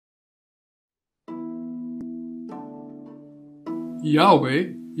Yahweh,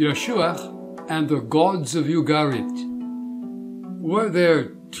 Yeshuaʻ, and the gods of Ugarit. Were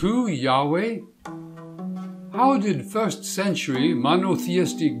there two Yahweh? How did first-century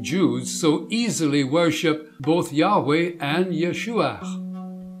monotheistic Jews so easily worship both Yahweh and Yeshuaʻ?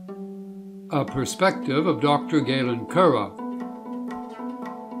 A perspective of Dr. Galen Currah.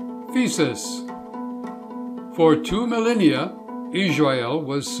 Thesis. For 2 millennia, Israel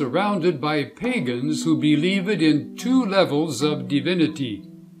was surrounded by pagans who believed in two levels of divinity.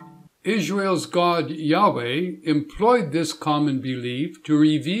 Israel's God Yahweh employed this common belief to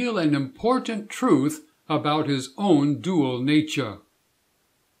reveal an important truth about his own dual nature.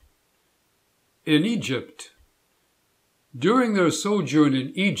 In Egypt. During their sojourn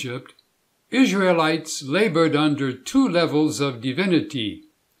in Egypt, Israelites labored under two levels of divinity.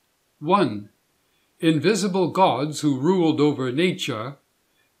 1. Invisible gods who ruled over nature,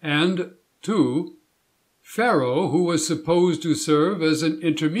 and 2. Pharaoh, who was supposed to serve as an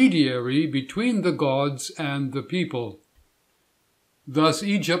intermediary between the gods and the people. Thus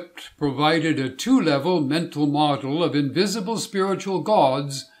Egypt provided a two-level mental model of invisible spiritual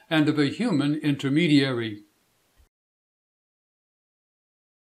gods and of a human intermediary.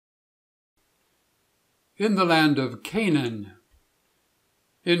 In the land of Canaan.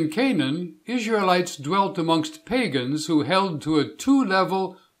 In Canaan, Israelites dwelt amongst pagans who held to a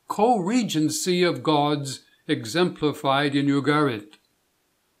two-level co-regency of gods exemplified in Ugarit.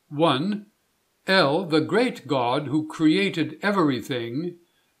 1. El, the great God who created everything,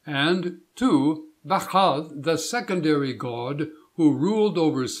 and 2. Baʁal, the secondary God who ruled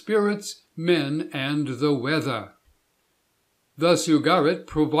over spirits, men, and the weather. Thus Ugarit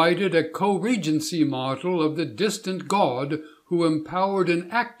provided a co-regency model of the distant God who empowered an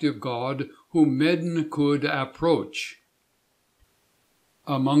active God whom men could approach.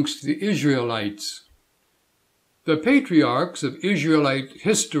 Amongst the Israelites. The patriarchs of Israelite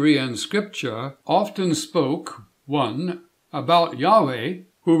history and scripture often spoke, 1. About Yahweh,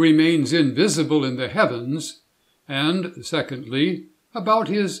 who remains invisible in the heavens, and, secondly, about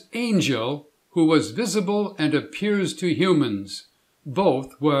his angel, who was visible and appears to humans.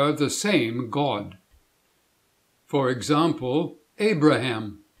 Both were the same God. For example,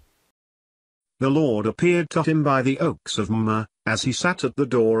 Abraham. The Lord appeared to him by the oaks of Mamre, as he sat at the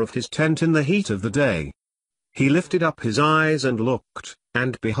door of his tent in the heat of the day. He lifted up his eyes and looked,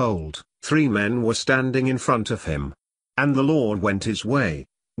 and behold, 3 men were standing in front of him. And the Lord went his way,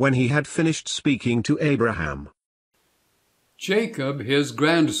 when he had finished speaking to Abraham. Jacob, his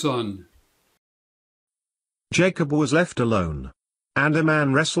grandson. Jacob was left alone, and a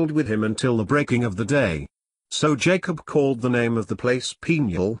man wrestled with him until the breaking of the day. So Jacob called the name of the place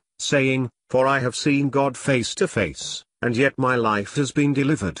Peniel, saying, For I have seen God face to face, and yet my life has been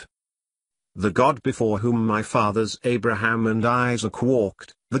delivered. The God before whom my fathers Abraham and Isaac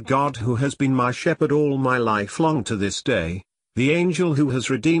walked, the God who has been my shepherd all my life long to this day, the angel who has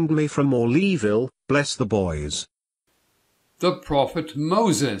redeemed me from all evil, bless the boys. The prophet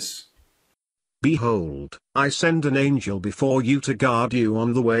Moses. Behold, I send an angel before you to guard you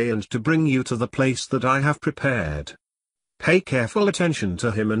on the way and to bring you to the place that I have prepared. Pay careful attention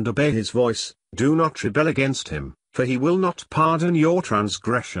to him and obey his voice, do not rebel against him, for he will not pardon your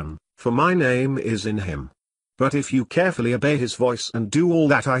transgression, for my name is in him. But if you carefully obey his voice and do all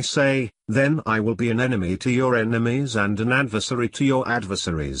that I say, then I will be an enemy to your enemies and an adversary to your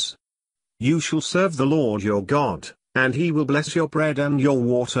adversaries. You shall serve the Lord your God, and he will bless your bread and your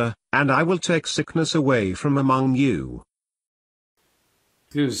water, and I will take sickness away from among you.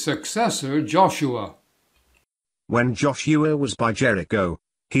 His successor Joshua. When Joshua was by Jericho,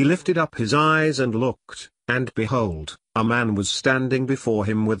 he lifted up his eyes and looked, and behold, a man was standing before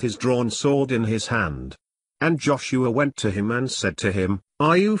him with his drawn sword in his hand. And Joshua went to him and said to him,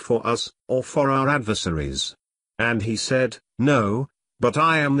 Are you for us, or for our adversaries? And he said, No, but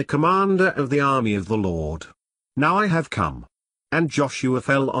I am the commander of the army of the Lord. Now I have come. And Joshua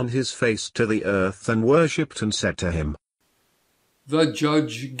fell on his face to the earth and worshipped and said to him, The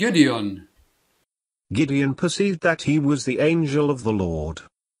judge Gideon. Gideon perceived that he was the angel of the Lord.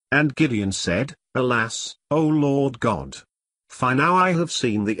 And Gideon said, Alas, O Lord God! For now I have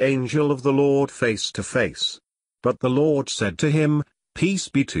seen the angel of the Lord face to face. But the Lord said to him, Peace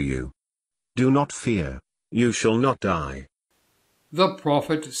be to you. Do not fear, you shall not die. The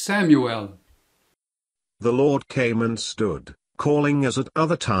prophet Samuel. The Lord came and stood, calling as at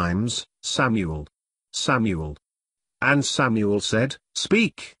other times, Samuel, Samuel. And Samuel said,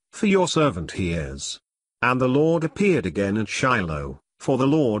 Speak, for your servant hears. And the Lord appeared again at Shiloh, for the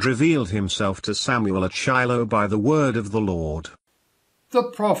Lord revealed himself to Samuel at Shiloh by the word of the Lord. The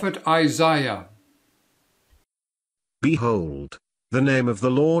prophet Isaiah. Behold, The name of the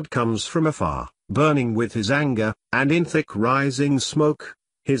Lord comes from afar, burning with his anger, and in thick rising smoke.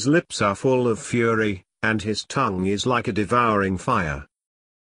 His lips are full of fury, and his tongue is like a devouring fire.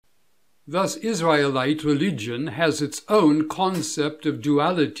 Thus Israelite religion has its own concept of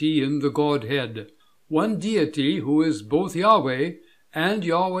duality in the Godhead, one deity who is both Yahweh and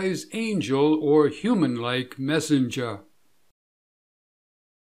Yahweh's angel or human-like messenger.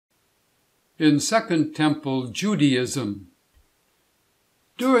 In Second Temple Judaism,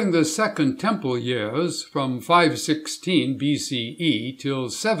 during the Second Temple years, from 516 BCE till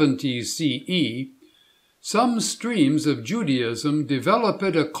 70 CE, some streams of Judaism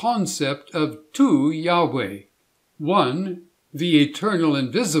developed a concept of two Yahweh. One, the eternal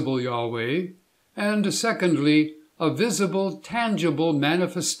and visible Yahweh, and secondly, a visible, tangible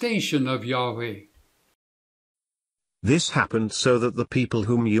manifestation of Yahweh. This happened so that the people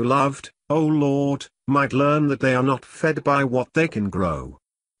whom you loved, O Lord, might learn that they are not fed by what they can grow.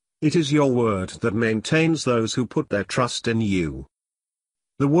 It is your word that maintains those who put their trust in you.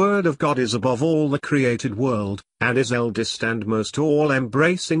 The word of God is above all the created world, and is eldest and most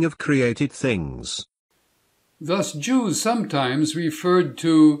all-embracing of created things. Thus Jews sometimes referred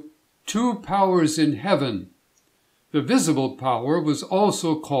to two powers in heaven. The visible power was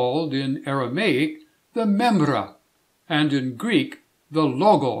also called in Aramaic the Memra, and in Greek the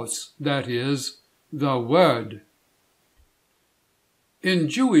Logos, that is, the Word. In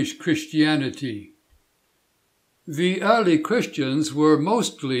Jewish Christianity, the early Christians were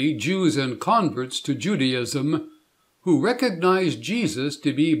mostly Jews and converts to Judaism who recognized Jesus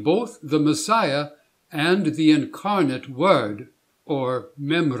to be both the Messiah and the incarnate Word, or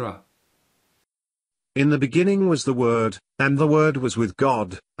Memra. In the beginning was the Word, and the Word was with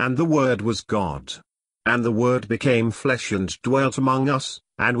God, and the Word was God. And the Word became flesh and dwelt among us,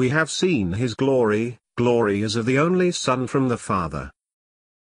 and we have seen his glory, glory as of the only Son from the Father.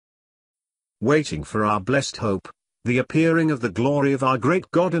 Waiting for our blessed hope, the appearing of the glory of our great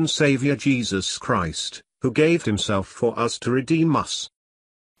God and Saviour Jesus Christ, who gave himself for us to redeem us.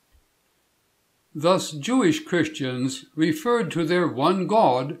 Thus Jewish Christians referred to their one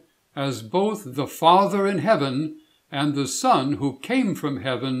God as both the Father in heaven and the Son who came from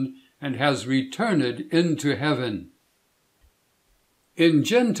heaven and has returned into heaven. In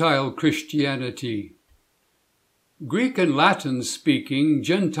Gentile Christianity, Greek and Latin-speaking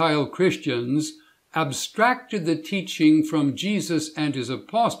Gentile Christians abstracted the teaching from Jesus and his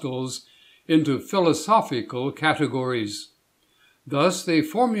apostles into philosophical categories. Thus they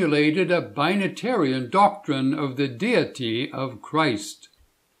formulated a binitarian doctrine of the deity of Christ.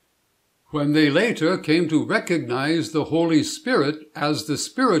 When they later came to recognize the Holy Spirit as the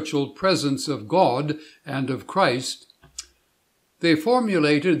spiritual presence of God and of Christ, they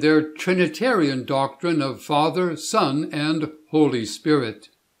formulated their Trinitarian doctrine of Father, Son, and Holy Spirit.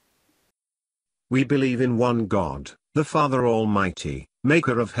 We believe in one God, the Father Almighty,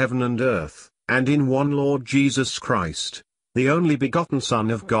 maker of heaven and earth, and in one Lord Jesus Christ, the only begotten Son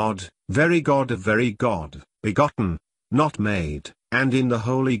of God of very God, begotten, not made, and in the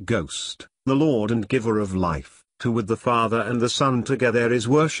Holy Ghost, the Lord and giver of life, who with the Father and the Son together is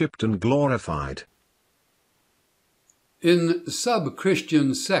worshipped and glorified. In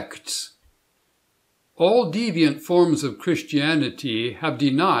sub-Christian sects, all deviant forms of Christianity have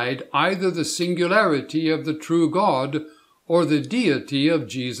denied either the singularity of the true God or the deity of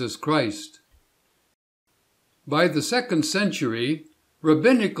Jesus Christ. By the 2nd century,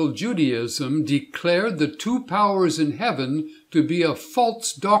 Rabbinical Judaism declared the two powers in heaven to be a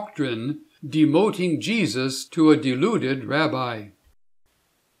false doctrine, demoting Jesus to a deluded rabbi.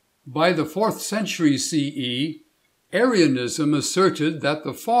 By the 4th century CE, Arianism asserted that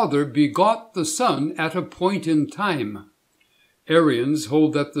the Father begot the Son at a point in time. Arians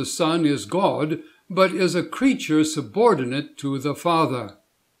hold that the Son is God, but is a creature subordinate to the Father.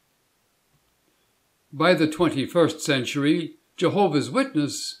 By the 21st century, Jehovah's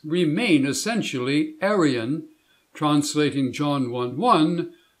Witnesses remain essentially Arian, translating John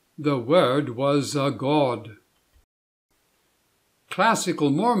 1:1, "The Word was a God." Classical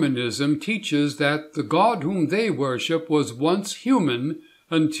Mormonism teaches that the God whom they worship was once human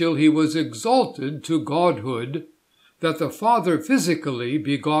until he was exalted to godhood, that the Father physically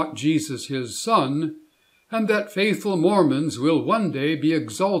begot Jesus his Son, and that faithful Mormons will one day be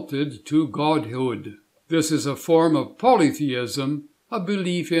exalted to godhood. This is a form of polytheism, a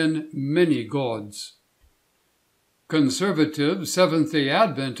belief in many gods. Conservative Seventh-day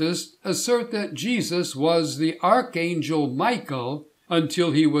Adventists assert that Jesus was the Archangel Michael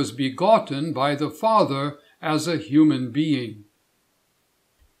until he was begotten by the Father as a human being.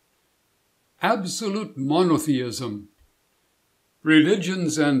 Absolute monotheism.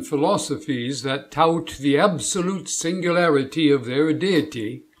 Religions and philosophies that tout the absolute singularity of their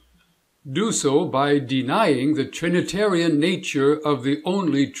deity do so by denying the Trinitarian nature of the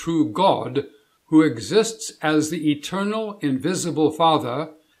only true God, who exists as the eternal, invisible Father,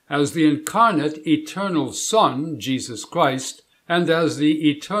 as the incarnate, eternal Son, Jesus Christ, and as the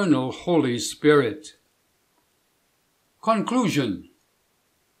eternal Holy Spirit. Conclusion.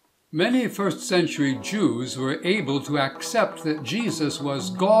 Many first-century Jews were able to accept that Jesus was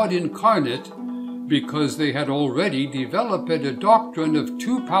God incarnate because they had already developed a doctrine of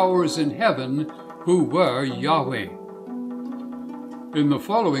two powers in heaven who were Yahweh. In the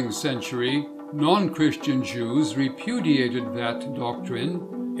following century, non-Christian Jews repudiated that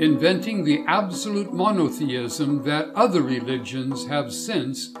doctrine, inventing the absolute monotheism that other religions have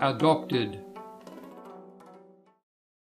since adopted.